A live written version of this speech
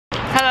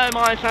Hello,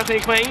 my sassy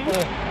queen.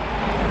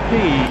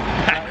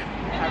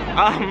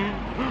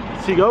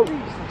 So you go.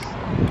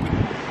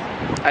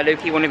 I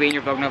low-key want to be in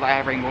your vlog now that I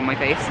have rainbow on my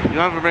face. You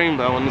have a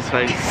rainbow on his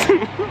face.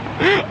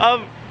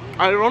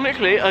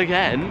 Ironically,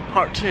 again,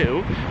 part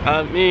 2.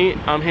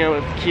 I'm here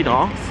with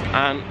Kidos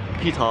and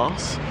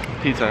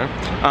Peter.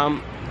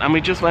 And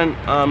we just went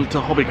to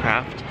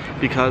Hobbycraft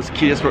because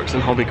Kidos works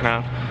in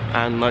Hobbycraft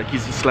and like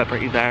he's a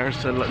celebrity there.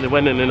 So like, they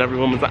went in and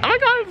everyone was like, oh my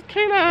god, it's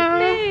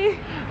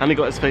Kidos! And he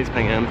got his face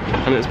painted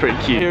and it's pretty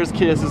cute. Here's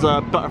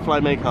Kidos' butterfly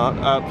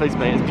makeup face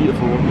paint. It's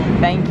beautiful.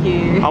 Thank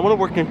you. I want to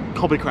work in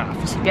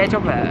Hobbycraft. Get a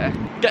job there.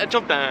 Get a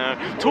job there.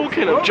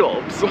 Talking of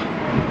jobs,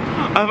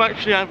 I've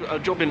actually had a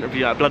job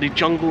interview at bloody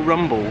Jungle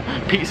Rumble.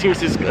 Pete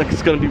seems it's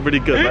going to be really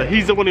good. Like,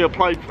 he's the one who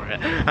applied for it,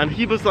 and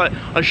he was like,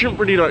 I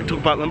shouldn't really like talk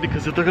about them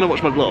because if they're going to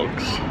watch my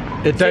vlogs.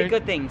 Say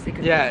good things. Say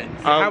good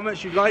things. How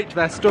much you liked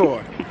their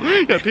store.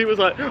 Yeah, Pete was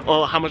like,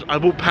 oh, how much I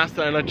walk past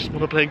there and I just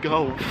want to play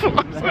golf. I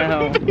was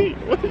like, Pete,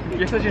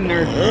 you're such a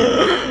nerd.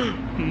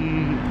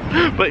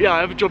 But yeah,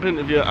 I have a job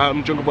interview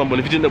at Jungle Rumble.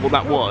 If you didn't know what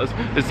that was,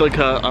 it's like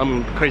a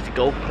crazy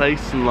golf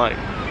place and like,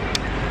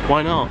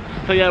 why not?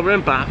 But yeah, we're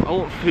in Bath. I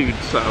want food,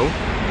 so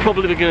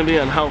probably we're going to be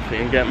unhealthy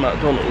and get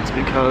McDonald's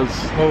because...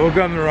 Well, we're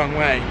going the wrong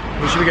way.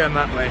 We should be going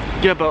that way.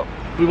 Yeah, but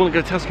we want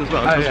to go to Tesco as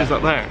well. Tesco's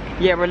up there.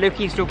 Yeah, we're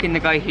low-key stalking the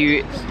guy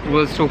who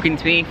was talking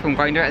to me from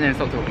Grindr and then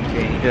stopped talking to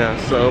me. Yeah,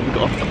 so we've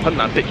got to hunt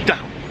that bitch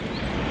down.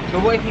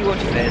 But what if he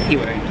watches this? He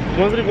won't.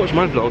 Why would he watch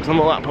my vlogs? I'm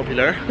not that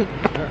popular.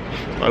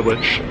 I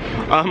wish.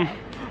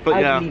 But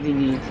yeah. I believe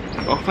in you.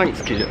 Oh,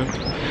 thanks, Kia.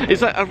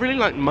 It's like a really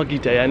like muggy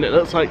day, and it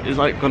looks like it's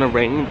like gonna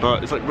rain,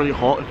 but it's like really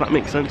hot. If that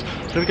makes sense.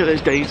 So we get those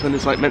days when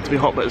it's like meant to be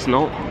hot, but it's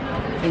not.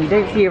 And you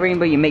don't see a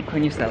rainbow, you make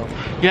one yourself.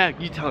 Yeah,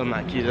 you tell him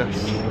that, Kia.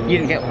 You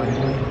didn't get one.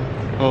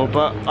 Oh,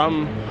 but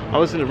I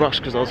was in a rush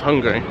because I was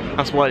hungry.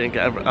 That's why I didn't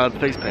get a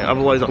face paint.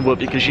 Otherwise, I would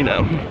because you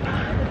know.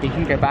 You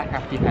can go back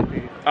after you've had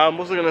food. What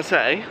was I gonna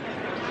say?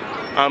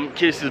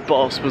 Kia's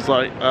boss was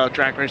like a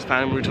Drag Race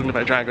fan. We were talking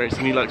about Drag Race,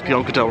 and he likes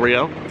Bianca Del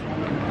Rio.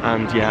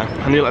 And yeah,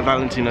 and you like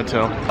Valentina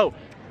too. Oh,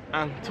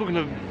 and talking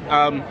of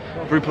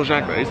RuPaul's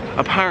Drag Race,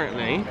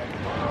 apparently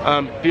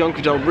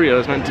Bianca Del Rio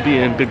is meant to be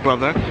in Big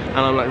Brother, and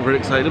I'm like really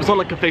excited. It was on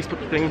like a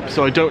Facebook thing,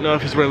 so I don't know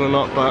if it's real or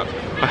not, but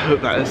I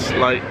hope that is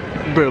like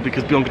real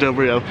because Bianca Del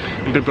Rio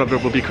in Big Brother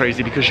will be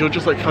crazy because she'll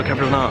just like fuck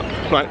everyone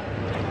up. Like,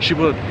 she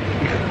would.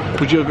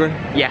 Would you agree?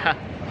 Yeah.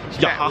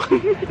 Yeah.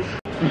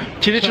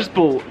 Kida just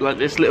bought like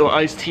this little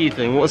iced tea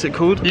thing. What was it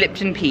called?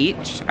 Lipton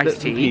Peach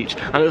iced tea. Peach.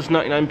 And it was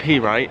 99p,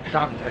 right?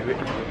 Damn, Toby.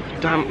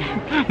 Damn,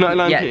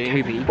 99p.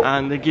 Yeah, Toby.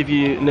 And they give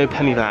you no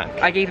penny back.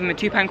 I gave him a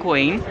 £2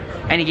 coin,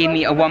 and he gave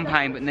me a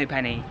 £1 but no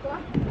penny.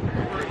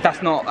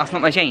 That's not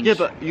my change. Yeah,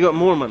 but you got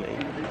more money.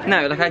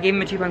 No, like I gave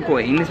him a £2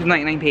 coin. This was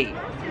 99p.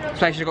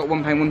 So I should have got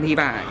 £1, 1p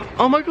back.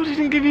 Oh my god, he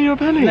didn't give you a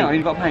penny? No, I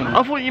only got a penny.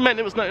 I thought you meant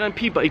it was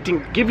 99p, but he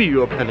didn't give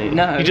you a penny.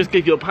 No. He just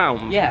gave you a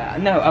pound. Yeah,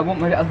 no, I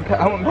want my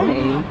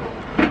penny.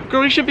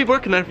 Girl, you shouldn't be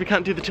working there if you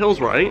can't do the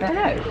tills right. I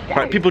know.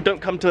 Right, people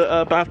don't come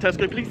to Bath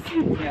Tesco, please.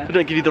 Yeah. They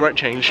don't give you the right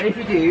change. And if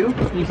you do,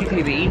 you see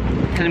Toby,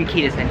 tell him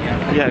Kida sent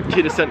you. Yeah,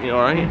 Kida sent you,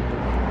 alright?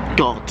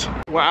 God.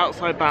 We're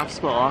outside Bath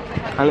Spa,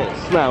 and it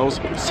smells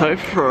so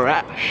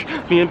fresh.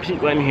 Me and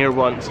Pete went here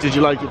once. Did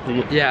you like it,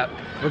 Pete? Yeah,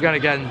 we're going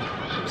again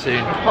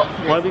soon.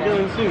 Why are we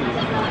going soon?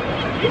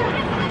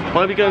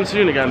 Why are we going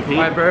soon again, Pete?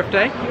 My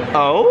birthday.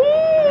 Oh!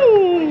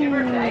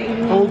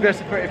 August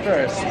the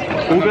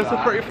 31st. August the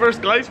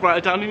 31st, guys, write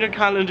it down in your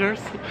calendars.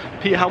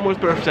 Pete Helmore's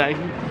birthday.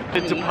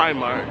 Into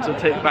Primark to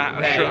take back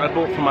a shirt I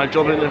bought for my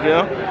job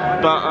interview,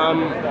 but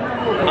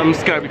I'm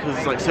scared because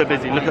it's like so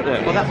busy. Look at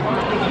this. Well, that's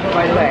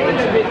by the way.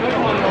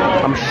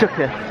 I'm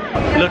shooketh.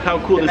 Look how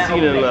cool the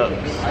scene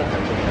looks.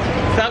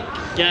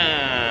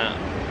 Yeah.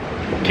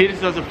 Kid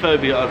has a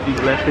phobia of these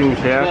left things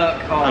here,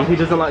 and he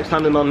doesn't like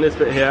standing on this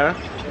bit here.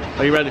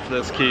 Are you ready for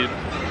this, Kid?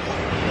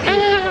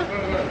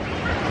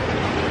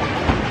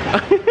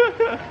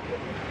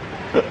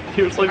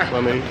 He was so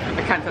funny.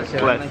 I can't touch it.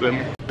 Bless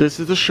him. This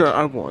is the shirt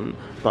I want,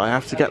 but I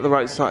have to get the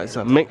right size,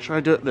 so make sure I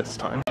do it this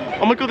time.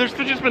 Oh my god, there's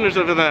fidget spinners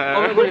over there.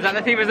 Oh my god, is that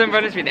the same as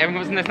umbrella street? Everyone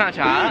was in the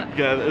Snapchat?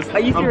 Yeah, there's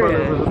Are you umbrellas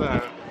serious? over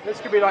there. This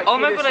could be like. Oh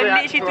my god,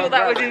 I literally thought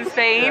that was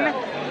insane.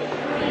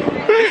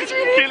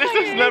 Kaylis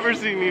has never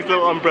seen these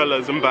little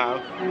umbrellas in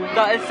Bath.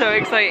 That is so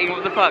exciting,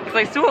 what the fuck?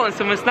 Because I saw it on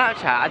someone's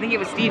Snapchat, I think it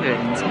was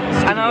Steven's.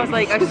 And I was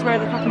like, I swear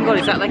to fucking god,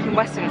 is that like in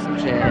Western or some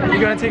shit? Are you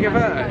going to take a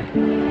photo?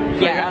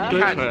 Yeah.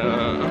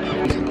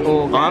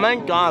 Oh my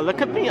god,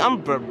 look at the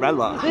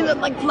umbrella. They look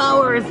like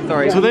flowers.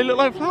 Sorry. Do they look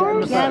like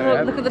flowers?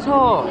 Yeah, look at the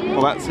top.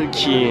 Oh, that's so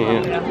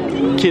cute.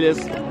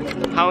 Kiddos,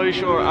 how is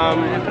your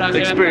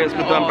experience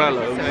with the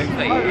umbrellas?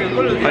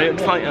 Are you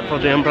excited for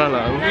the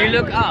umbrella? You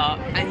look up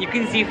and you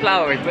can see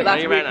flowers, but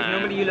that's weird because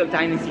normally you look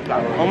down and see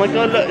flowers. Oh my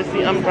god, look, it's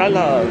the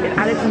umbrella. It's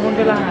Alice in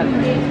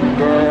Wonderland.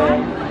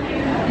 Girl.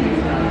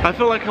 I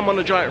feel like I'm on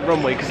a giant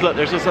runway because look,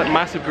 there's this like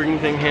massive green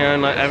thing here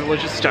and like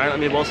everyone's just staring at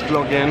me whilst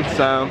vlogging,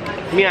 so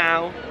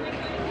meow.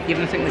 Give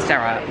them something to stare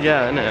at.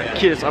 Yeah, innit?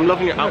 Kiss, I'm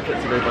loving your outfit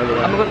today, by the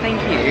way. Oh my god,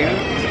 thank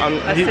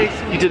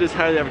you. He did his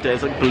hair the other day,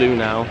 it's like blue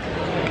now.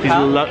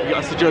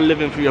 I said you're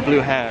living for your blue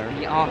hair.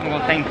 Oh, well,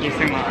 thank you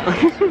so much.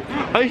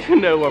 I don't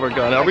even know where we're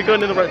going. Are we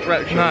going in the right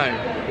direction?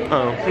 No.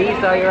 Oh. Please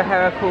dye your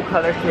hair a cool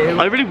colour too.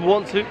 I really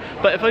want to,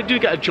 but if I do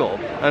get a job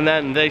and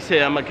then they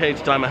say I'm okay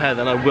to dye my hair,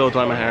 then I will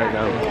dye my hair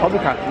again. I'll be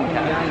happy.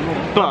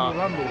 But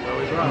Rumble,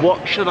 well.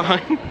 what should I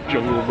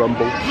Jungle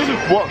Rumble?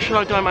 What should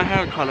I dye my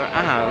hair colour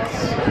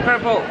as?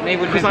 Purple,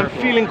 maybe Because I'm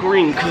feeling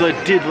green because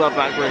I did love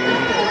that green.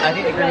 I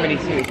think the green really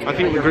suits. I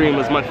think the green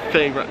was my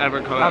favourite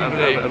ever colour I've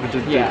ever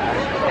did.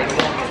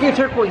 Yeah. You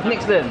turquoise,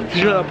 mix them. Did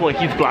you know that boy?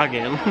 He's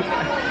blagging.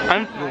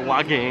 I'm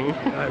blagging.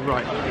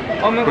 Right.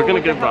 Oh my God, We're gonna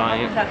go what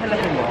right. is that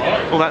telephone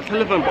box? Oh, that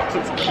telephone box,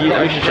 it's cute.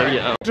 I should show you.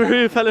 Doctor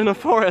Who fell in a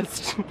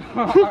forest.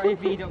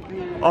 R.I.P. Doctor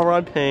Who.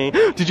 R.I.P.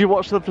 Did you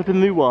watch the flipping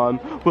new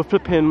one with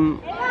flipping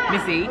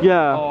Missy?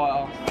 Yeah.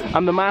 Oh,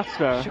 and the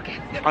master?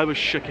 I was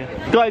shooken.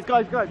 Guys.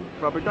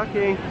 Rubber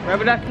ducky.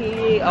 Rubber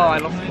ducky. Oh, I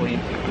lost the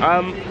point.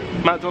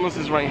 McDonald's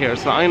is right here,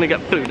 so I'm gonna get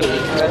food.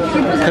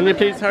 Can you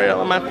please hurry up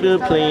with my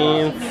food,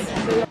 please?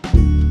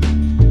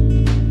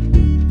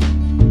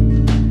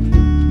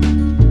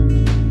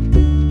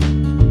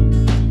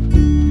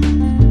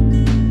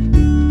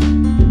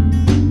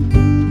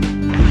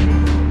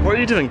 What are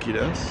you doing,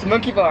 Kidos?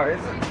 Monkey bars.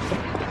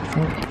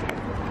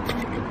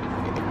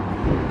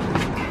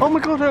 Oh my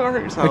God, don't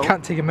hurt yourself. I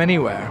can't take him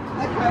anywhere.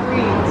 I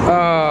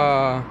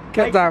can't reach.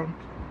 Get down.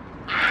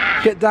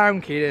 Get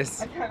down,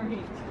 Kiedis. I can't reach.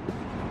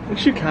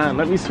 Yes, you can.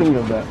 Let me swing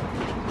a bit.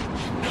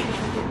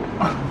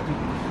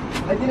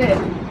 I did it.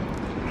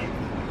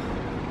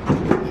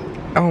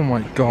 Oh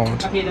my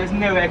God. Okay, there's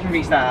no way I can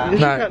reach that.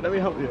 Yes, No. you can. Let me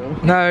help you.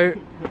 No.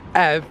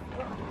 Ev.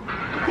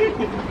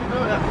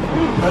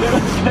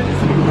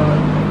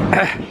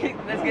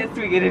 Let's get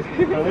swinging.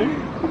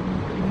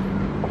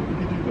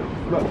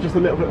 Right, just a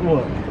little bit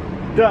more.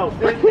 Go.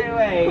 There's no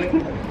way.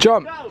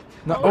 Jump.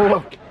 No.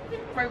 Oh.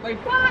 Broke my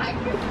back.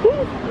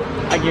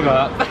 I give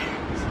up.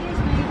 Excuse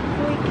me,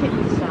 before you kick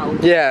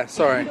yourself, Yeah,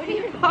 sorry. could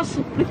you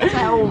possibly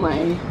tell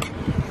me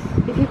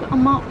if you've got a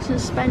Marks and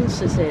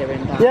Spencer's here in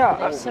Dartford?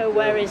 Yeah. If so,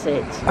 where is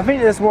it? I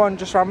think there's one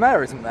just around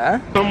there, isn't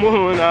there? Some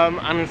woman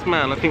and this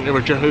man, I think they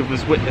were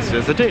Jehovah's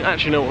Witnesses. I don't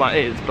actually know what that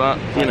is, but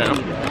you know.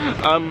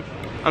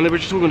 And they were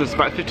just talking to us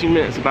about 15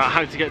 minutes about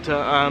how to get to,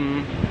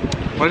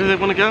 where do they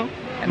want to go?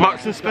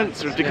 Marks and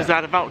Spencer's, because they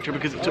had a voucher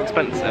because it's too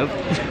expensive.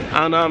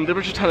 And they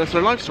were just telling us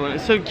their life story, and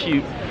it's so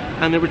cute.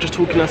 And they were just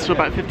talking to us for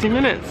about 15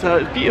 minutes. So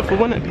it's beautiful,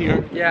 wasn't it,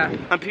 Peter? Yeah.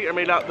 And Peter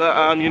made out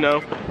that, you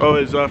know, oh,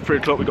 it's 3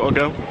 o'clock, we gotta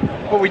go.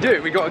 What we do,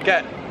 we gotta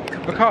get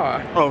the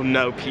car. Oh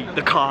no, Pete,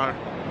 the car.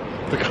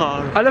 The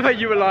car. I love how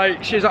you were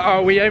like, she was like,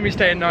 oh, we only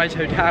stay in nice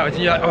hotels.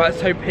 And you're like, oh, that's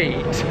so Pete.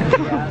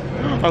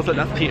 I was like,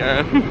 that's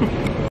Peter.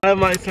 Hello,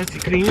 my spicy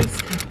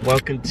creams.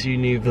 Welcome to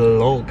new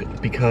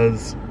vlog,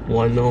 because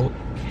why not?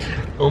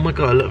 Oh my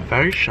God, I look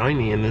very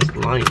shiny in this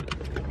light.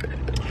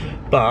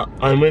 But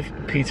I'm with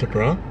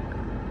Peterborough.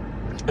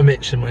 I'm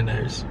itching my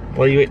nose.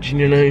 Why are you itching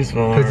your nose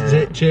for? Because it's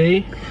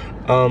itchy.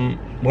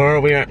 Where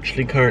are we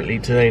actually currently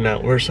today now?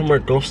 We're somewhere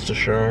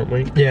Gloucestershire, aren't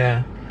we?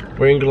 Yeah.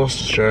 We're in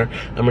Gloucestershire,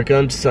 and we're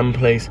going to some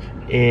place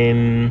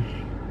in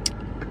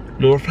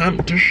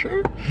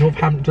Northamptonshire,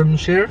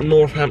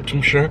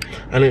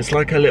 and it's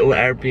like a little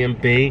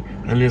Airbnb,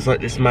 and there's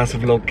like this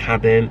massive log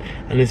cabin,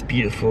 and it's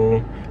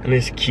beautiful, and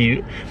it's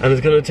cute, and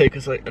it's gonna take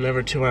us like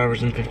another 2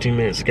 hours and 15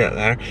 minutes to get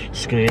there.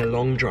 It's gonna be a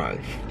long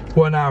drive.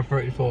 1 hour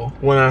 34.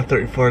 1 hour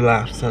 34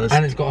 left. So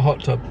And it's got a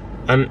hot tub.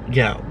 And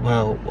yeah,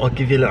 well, I'll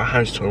give you a little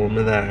house tour when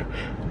we're there,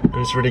 and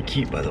it's really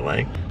cute, by the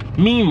way.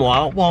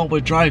 Meanwhile, while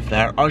we drive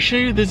there, I'll show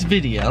you this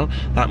video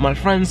that my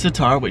friend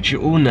Sitar, which you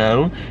all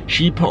know,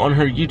 she put on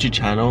her YouTube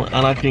channel,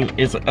 and I think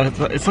it's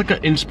like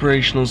an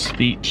inspirational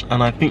speech,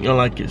 and I think you'll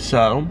like it,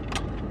 so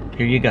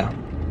here you go.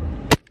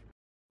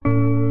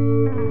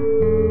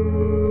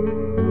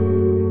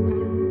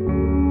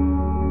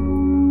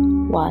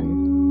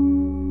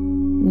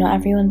 One, not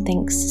everyone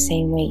thinks the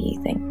same way you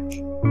think.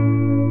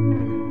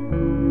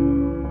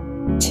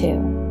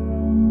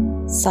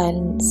 2,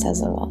 silence says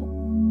a lot.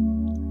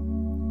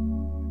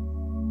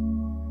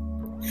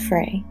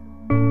 3,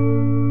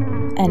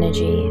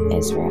 energy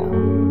is real.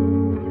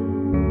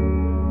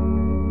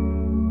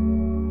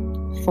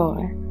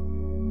 4,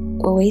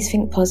 always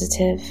think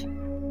positive,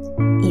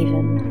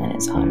 even when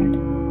it's hard.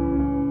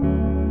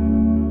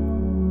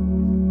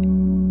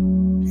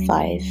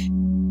 5,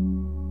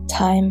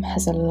 time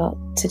has a lot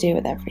to do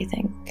with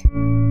everything.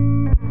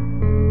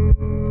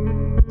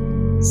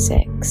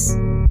 6,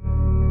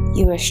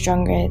 you are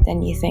stronger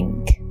than you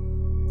think.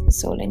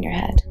 It's all in your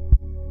head.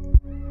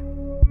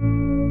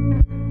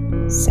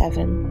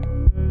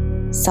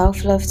 7,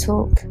 self-love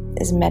talk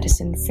is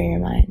medicine for your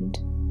mind.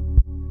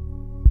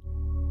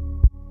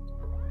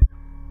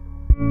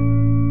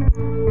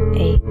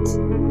 8,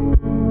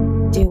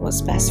 do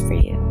what's best for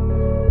you.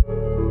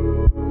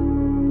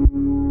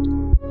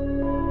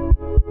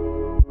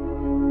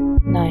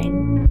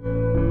 9,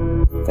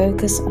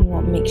 focus on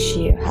what makes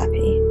you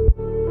happy.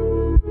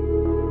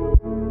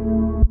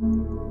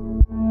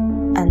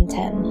 And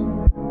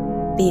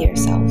 10, be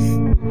yourself.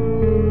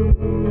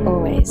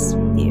 Always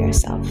be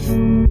yourself.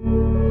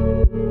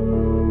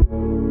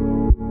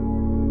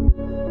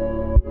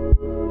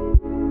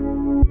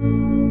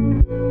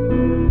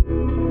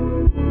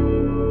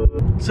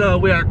 So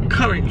we are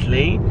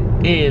currently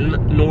in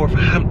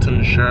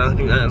Northamptonshire, I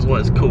think that is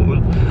what it's called,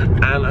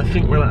 and I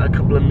think we're like a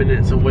couple of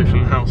minutes away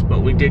from the house,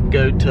 but we did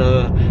go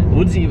to, it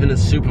wasn't even a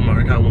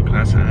supermarket, I won't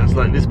class it as,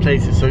 like this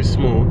place is so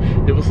small,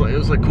 it was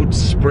like called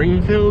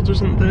Springfields or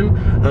something,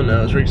 I don't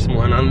know, it was really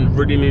small, and I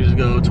really needed to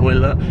go to the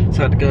toilet, so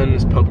I had to go in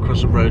this pub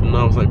across the road, and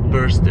I was like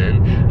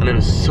bursting, and it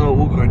was so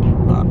awkward,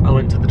 but I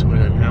went to the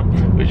toilet now,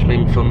 which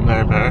made me feel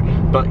very,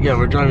 but yeah,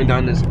 we're driving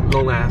down this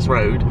long ass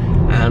road,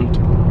 and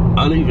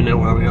I don't even know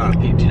where we are.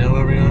 Pete, do you know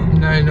where we are?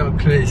 No, not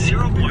clear.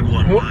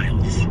 0.1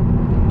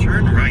 miles.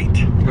 Turn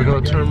right. We're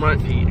gonna turn right,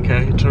 Pete,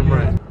 okay? Turn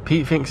right.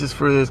 Pete thinks it's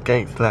through those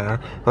gates there,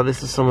 but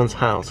this is someone's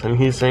house, and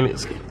he's saying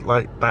it's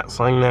like that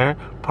sign there,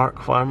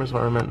 Park Farm is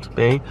where we're meant to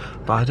be,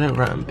 but I don't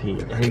reckon,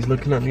 Pete, and he's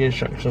looking at the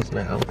instructions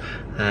now,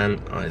 and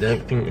I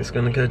don't think it's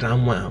gonna go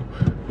down well.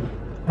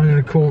 I'm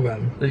gonna call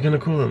them. Are you gonna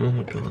call them? Oh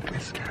my god,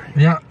 that's scary.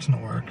 The app's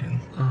not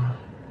working. Oh.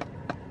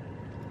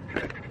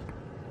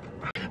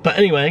 But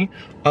anyway,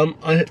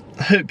 I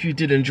hope you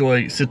did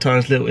enjoy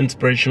Sitar's little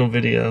inspirational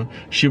video.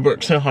 She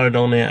worked so hard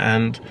on it,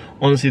 and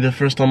honestly the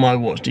first time I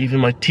watched it, even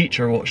my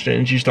teacher watched it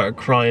and she started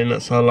crying.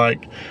 That's how,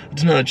 like, I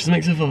don't know, it just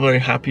makes me feel very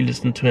happy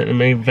listening to it and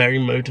made me very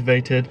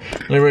motivated,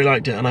 and I really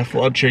liked it, and I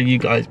thought I'd show you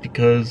guys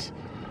because,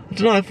 I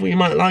don't know, I thought you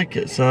might like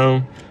it.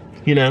 So,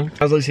 you know,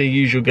 as I say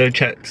usual, go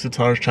check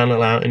Sitar's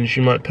channel out and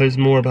she might post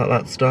more about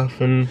that stuff,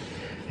 and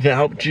if it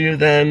helped you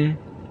then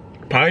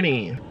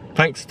party.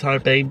 Thanks Sitar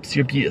babes,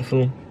 you're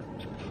beautiful.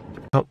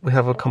 Oh, we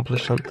have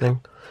accomplished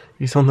something.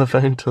 He's on the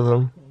phone to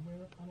them.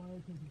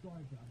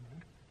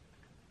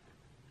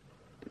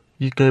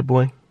 You go,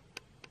 boy.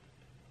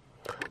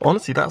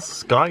 Honestly, that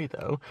sky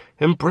though,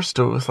 in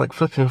Bristol, it was like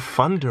flipping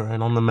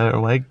thundering on the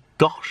motorway.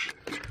 Gosh.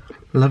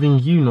 Loving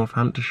you,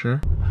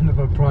 Northamptonshire.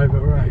 Another private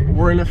road.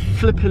 We're in a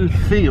flipping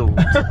field.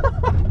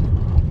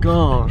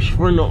 Gosh,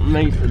 we're not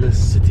made for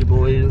this, city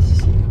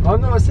boys.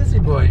 I'm not a city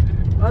boy.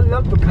 I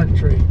love the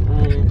country.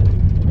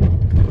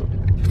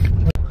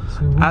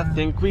 I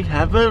think we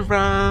have arrived.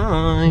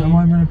 I'm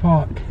going to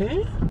park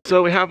here.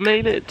 So we have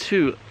made it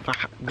to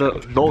the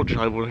lodge,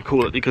 I want to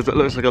call it, because it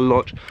looks like a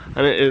lodge,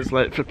 and it is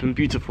like flipping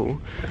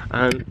beautiful,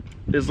 and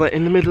it's like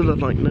in the middle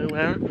of like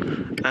nowhere,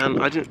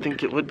 and I didn't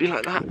think it would be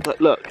like that, but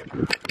look,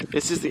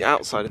 this is the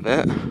outside of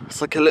it.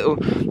 It's like a little,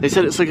 they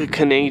said it's like a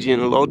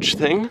Canadian lodge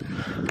thing,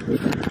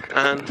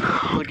 and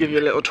I'll give you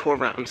a little tour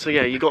around. So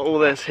yeah, you got all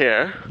this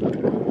here.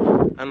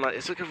 And like,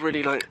 it's like a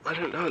really like, I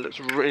don't know, it looks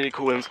really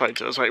cool inside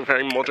too. It's like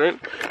very modern,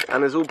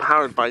 and it's all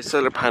powered by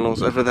solar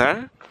panels over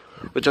there,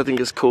 which I think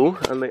is cool,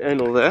 and they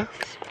own all this.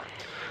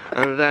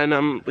 And then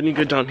when you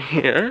go down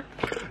here,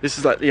 this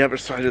is like the other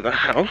side of the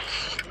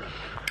house,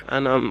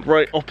 and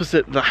right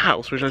opposite the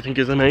house, which I think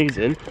is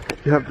amazing,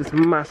 you have this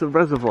massive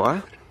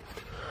reservoir,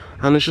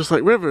 and it's just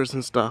like rivers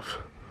and stuff.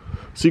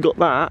 So you got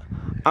that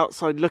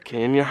outside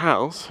looking in your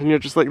house, and you're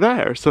just like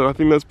there, so I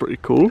think that's pretty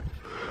cool.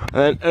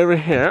 And then over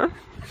here,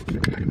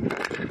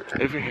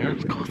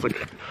 it's like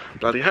a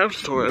bloody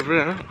house tour over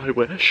here, I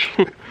wish.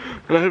 And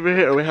over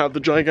here we have the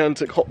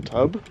gigantic hot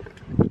tub,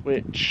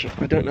 which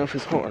I don't know if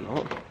it's hot or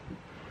not.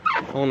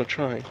 I want to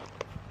try.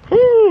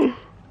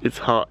 It's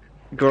hot,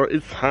 girl,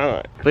 it's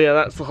hot. But yeah,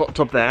 that's the hot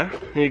tub there.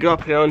 And you go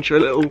up here onto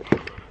your little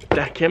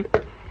decking.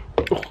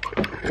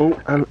 Oh,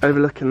 and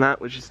overlooking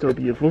that, which is still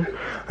beautiful.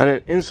 And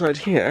then inside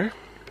here,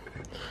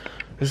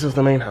 this is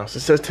the main house.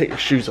 It says take your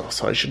shoes off,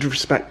 so I should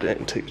respect it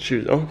and take the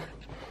shoes off.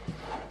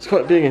 It's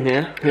quite big in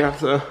here. You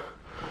have the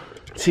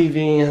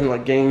TV and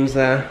like games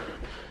there.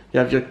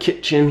 You have your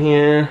kitchen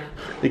here.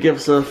 They give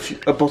us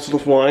a bottle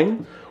of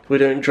wine. We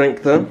don't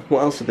drink them. What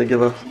else did they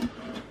give us?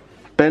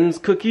 Ben's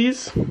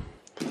cookies.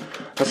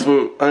 That's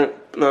some,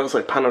 no, it's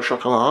like pan au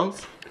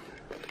chocolat.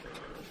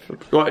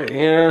 Right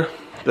here.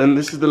 Then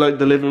this is the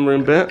living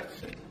room bit.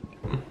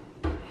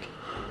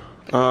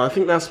 I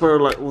think that's where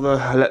like all the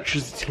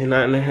electricity and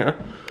that in here.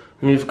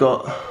 And you've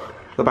got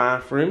the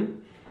bathroom.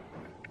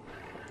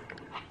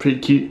 Pretty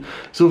cute.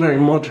 It's all very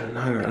modern,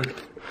 Aaron.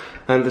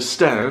 And the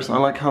stairs, I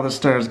like how the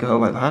stairs go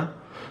like that.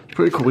 It's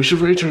pretty cool. We should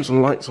really turn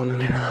some lights on in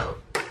here though.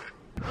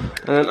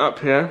 And then up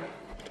here,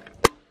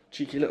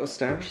 cheeky little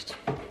stairs.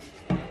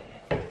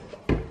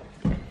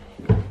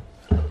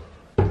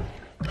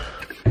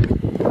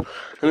 And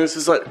this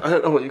is like, I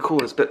don't know what you call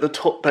this, but the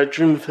top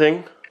bedroom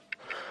thing.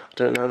 I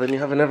don't know. Then you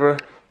have another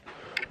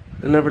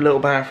little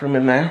bathroom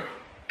in there.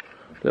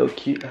 Little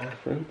cute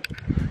bathroom.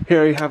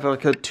 Here you have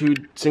like a 2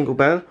 single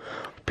bed.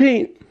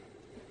 Pete.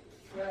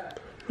 Yeah.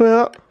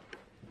 Well,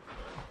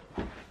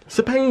 it's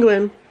a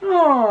penguin.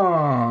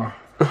 Aww.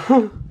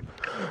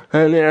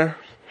 And there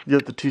you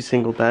have the 2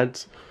 single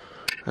beds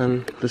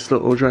and this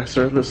little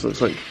dresser. This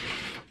looks like,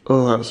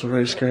 oh, that's a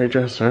very scary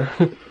dresser.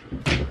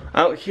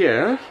 Out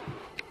here,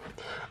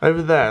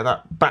 over there,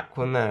 that back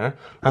one there,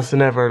 that's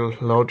another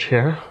lodge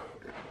here.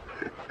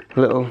 A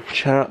little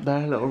chair up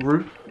there, a little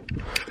roof.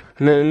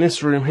 And then in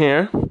this room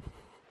here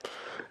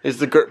is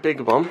the Gert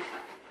Big one.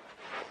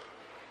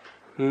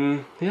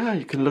 Yeah,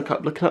 you can looking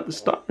up the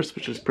stars,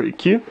 which is pretty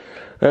cute.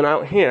 And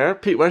out here,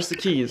 Pete, where's the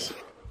keys?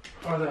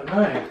 I don't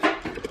know.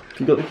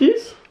 You got the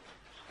keys?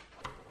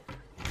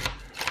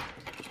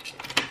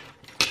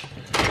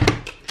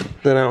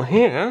 Then out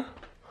here,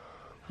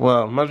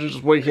 well, imagine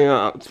just waking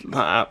up to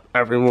that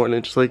every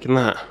morning, just like in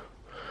that.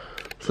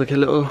 It's like a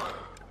little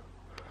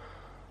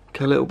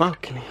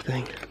balcony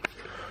thing,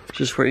 which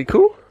is pretty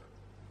cool.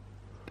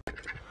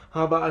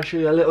 How about I show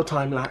you a little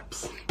time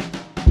lapse?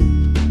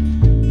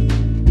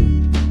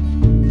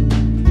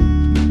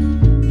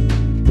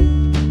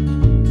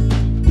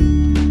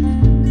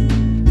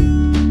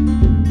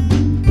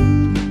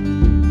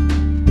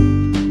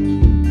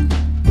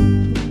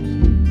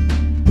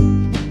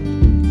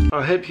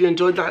 I hope you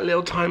enjoyed that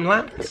little time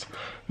lapse.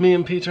 Me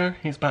and Peter,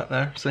 he's back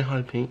there. Say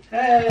hi, Pete.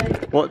 Hey!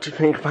 What do you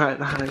think about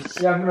the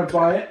house? Yeah, I'm gonna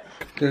buy it.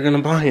 You're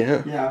gonna buy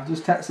it? Yeah, I've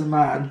just texted the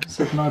man,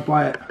 said can I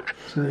buy it?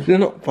 So You're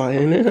not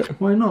buying it.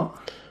 why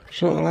not?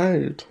 It's not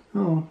allowed.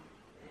 Oh,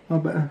 I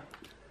better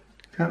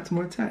cancel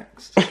my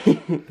text.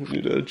 You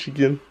little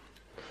chicken.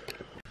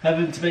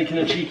 Evan's making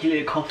a cheeky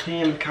little coffee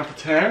in the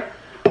cafeteria.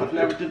 I've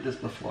never did this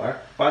before,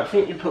 but I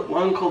think you put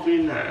one coffee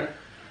in there,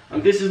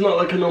 and this is not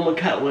like a normal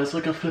kettle, it's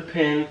like a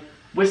flipping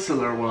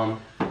whistler one.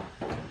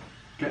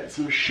 Get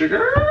some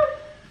sugar.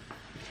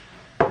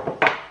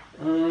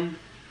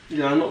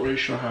 Yeah, I'm not really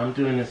sure how I'm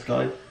doing this,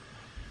 guys,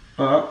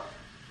 but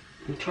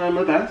I'm trying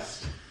my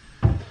best.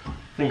 I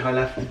think I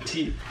left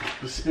the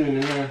spoon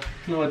in there.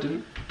 No, I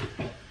didn't.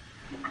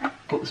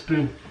 Got the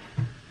spoon.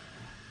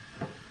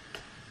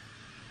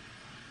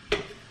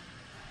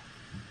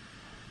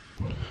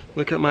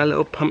 Look at my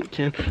little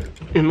pumpkin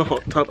in the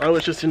hot tub. I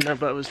was just in there,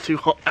 but it was too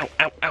hot. Ow,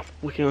 ow, ow.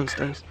 Looking on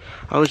stairs.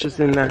 I was just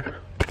in there.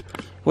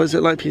 What is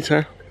it like,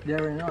 Peter? Yeah,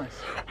 very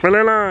nice.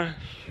 Really nice.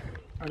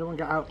 I don't want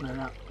to get out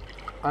now.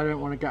 I don't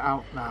want to get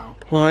out now.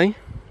 Why?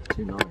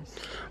 Too nice.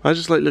 I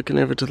just like looking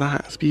over to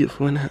that. It's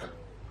beautiful, isn't it?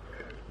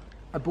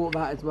 I bought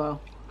that as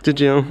well. Did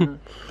you?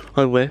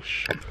 I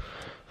wish.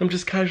 I'm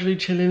just casually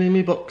chilling in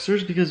my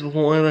boxers because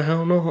why the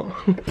hell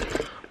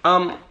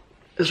not?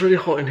 It's really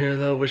hot in here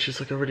though, which is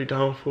like a really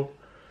downfall.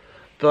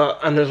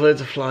 And there's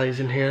loads of flies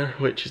in here,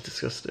 which is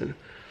disgusting.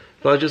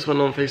 But I just went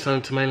on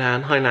FaceTime to my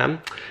nan, hi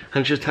Nan,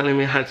 and she was telling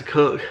me how to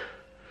cook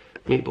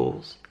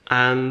meatballs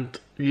and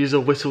use a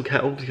whistle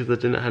kettle because I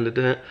didn't know how to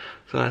do it.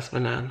 So that's my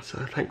nan,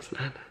 so thanks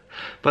Nan.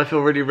 But I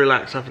feel really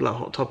relaxed after that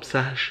hot tub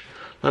sesh.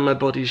 Like my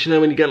body, you know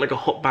when you get like a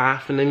hot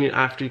bath and then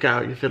after you get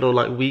out you feel all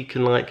like weak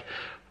and like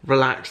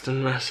relaxed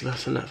and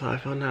restless, and that's how I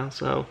feel now.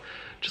 So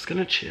just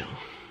gonna chill.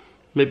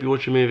 Maybe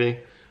watch a movie,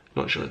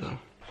 not sure though.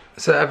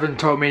 So Evan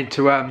told me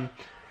to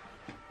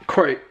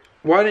quote,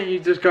 why don't you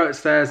just go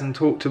upstairs and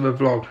talk to the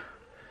vlog?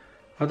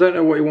 I don't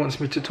know what he wants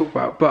me to talk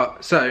about,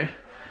 but so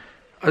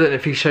I don't know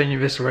if he's shown you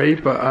this already,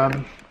 but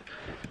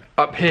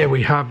up here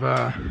we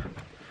have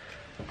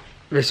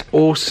this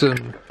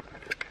awesome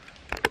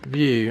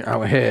view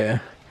out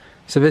here.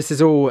 So this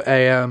is all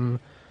a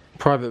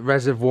private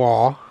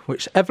reservoir,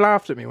 which Ev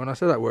laughed at me when I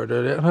said that word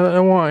earlier. I don't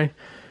know why,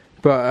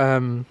 but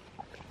you're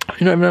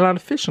not even allowed to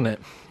fish on it,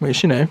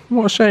 which, you know,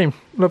 what a shame.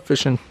 Love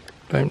fishing.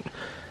 Don't.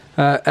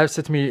 Ev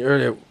said to me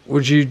earlier,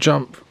 would you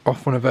jump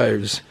off one of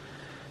those?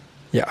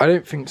 Yeah, I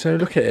don't think so.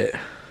 Look at it.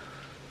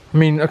 I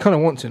mean, I kind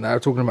of want to now,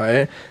 talking about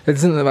it. It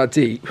doesn't look that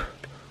deep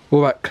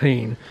or that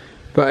clean.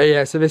 But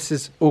yeah, so this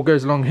is all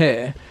goes along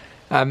here.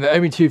 The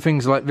only two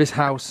things are like this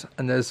house,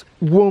 and there's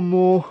one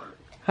more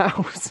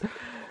house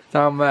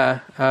down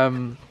there.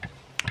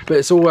 But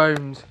it's all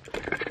owned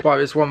by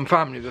this one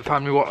family. The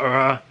family what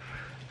are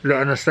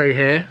letting us stay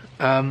here.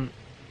 They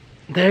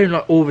own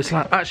like all this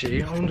land.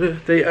 Actually, I wonder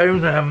if they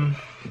own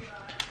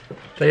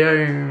they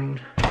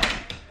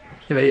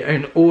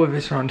own all of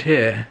this around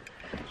here,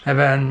 and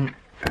then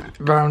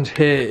around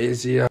here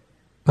is the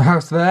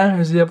house. There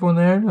is the other one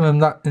there, and then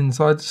that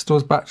inside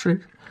stores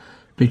batteries.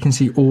 But you can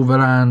see all the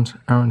land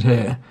around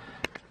here.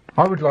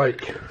 I would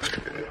like,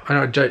 I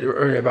know I joked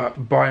earlier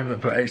about buying the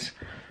place,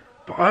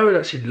 but I would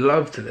actually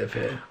love to live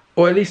here,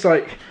 or at least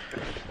like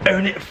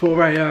own it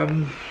for a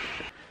own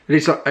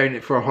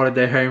it for a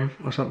holiday home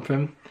or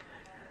something.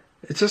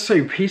 It's just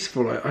so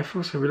peaceful. Like, I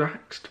feel so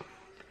relaxed.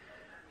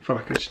 I feel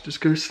like I should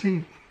just go to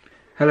sleep.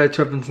 Hello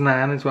to Evan's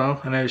nan as well.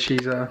 I know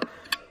she's a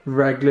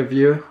regular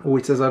viewer.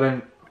 Always says I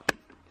don't.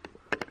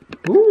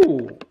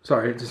 Ooh,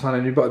 sorry, just found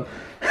a new button.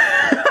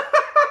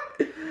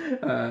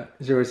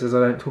 She always says I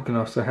don't talk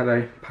enough. So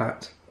hello,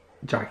 Pat,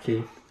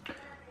 Jackie.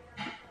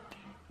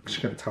 She's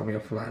gonna tell me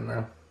off for that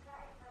now.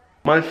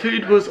 My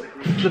food was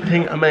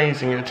flipping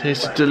amazing. It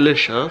tasted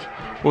delicious.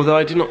 Although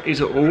I did not eat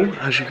it all,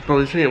 as you could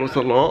probably see, it was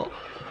a lot.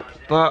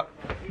 But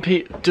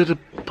Pete did a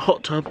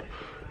hot tub,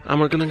 and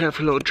we're gonna go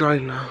for a little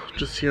drive now,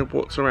 just see how it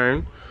walks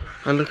around,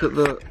 and look at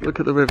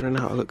the river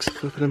now. It looks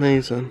flipping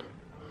amazing.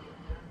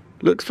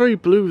 Looks very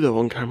blue though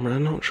on camera.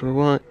 I'm not sure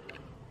why.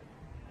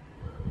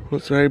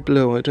 Looks very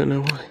blue. I don't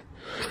know why.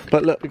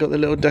 But look, we got the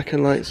little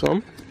decking lights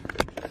on.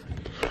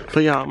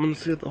 But yeah, I'm gonna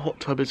see if the hot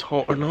tub is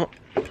hot or not,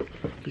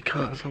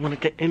 because I want to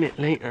get in it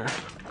later.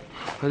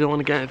 I don't want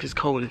to get it if it's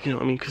cold, if you know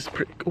what I mean. Because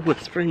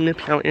it's pretty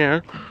nippy out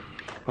here.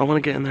 I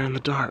want to get in there in the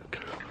dark.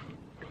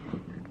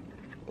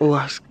 Oh,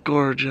 that's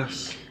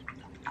gorgeous.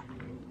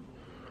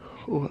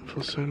 Oh, that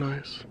feels so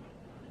nice.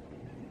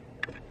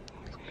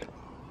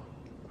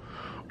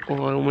 Oh,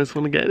 I almost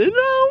want to get in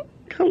now.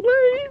 Can't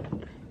wait.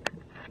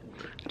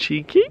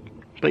 cheeky.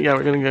 But yeah,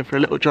 we're gonna go for a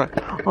little drive.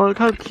 Oh, look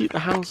how cute the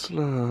house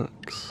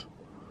looks.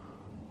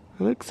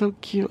 It looks so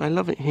cute. I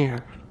love it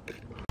here.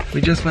 We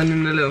just went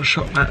in a little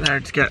shop back there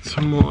to get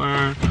some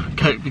more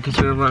Coke because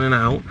we were running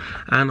out.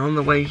 And on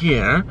the way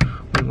here,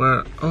 we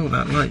were, oh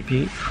that light,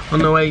 Pete. On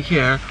the way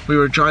here, we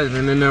were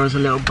driving and there was a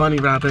little bunny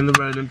rabbit in the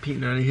road and Pete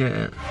nearly hit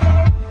it.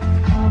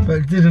 But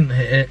it didn't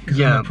hit it because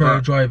I'm a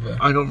pro driver.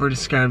 I got really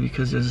scared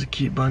because there's a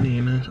cute bunny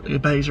and your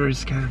baby's really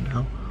scared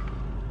now.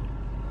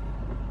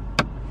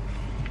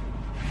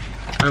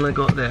 And I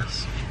got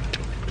this.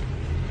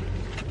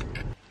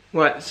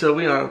 Right, so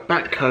we are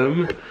back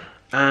home.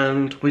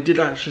 And we did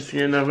actually see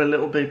another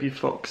little baby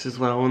fox as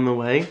well on the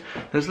way.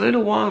 There's a load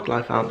of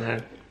wildlife out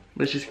there,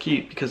 which is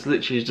cute because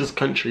literally it's just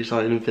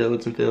countryside and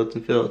fields and fields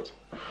and fields.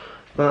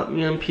 But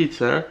me and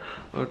Peter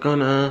are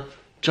gonna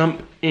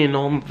jump in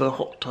on the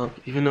hot tub,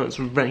 even though it's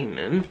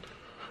raining.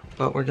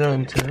 But we're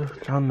going to,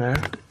 down there.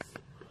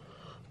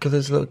 Because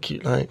there's little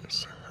cute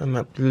lights and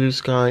that blue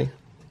sky.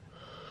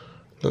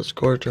 Looks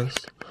gorgeous.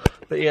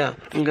 But yeah,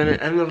 I'm gonna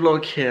end the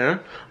vlog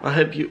here. I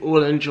hope you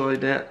all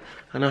enjoyed it.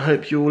 And I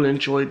hope you all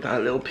enjoyed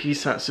that little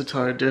piece that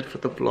Satara did for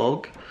the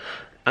vlog.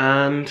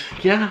 And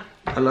yeah,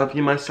 I love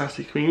you, my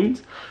sassy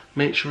queens.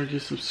 Make sure you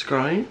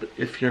subscribe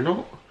if you're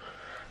not.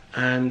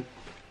 And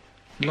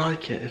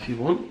like it if you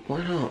want.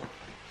 Why not?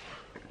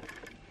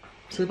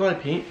 Say bye,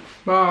 Pete.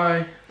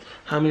 Bye.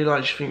 How many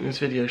likes do you think this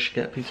video should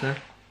get, Peter?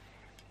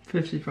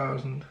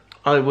 50,000.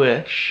 I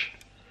wish.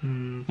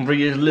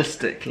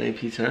 Realistically,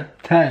 Peter.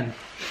 10.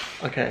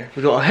 Okay,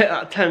 we got to hit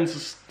that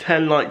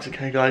 10 likes,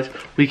 okay guys?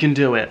 We can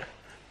do it.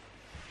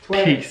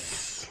 Peace.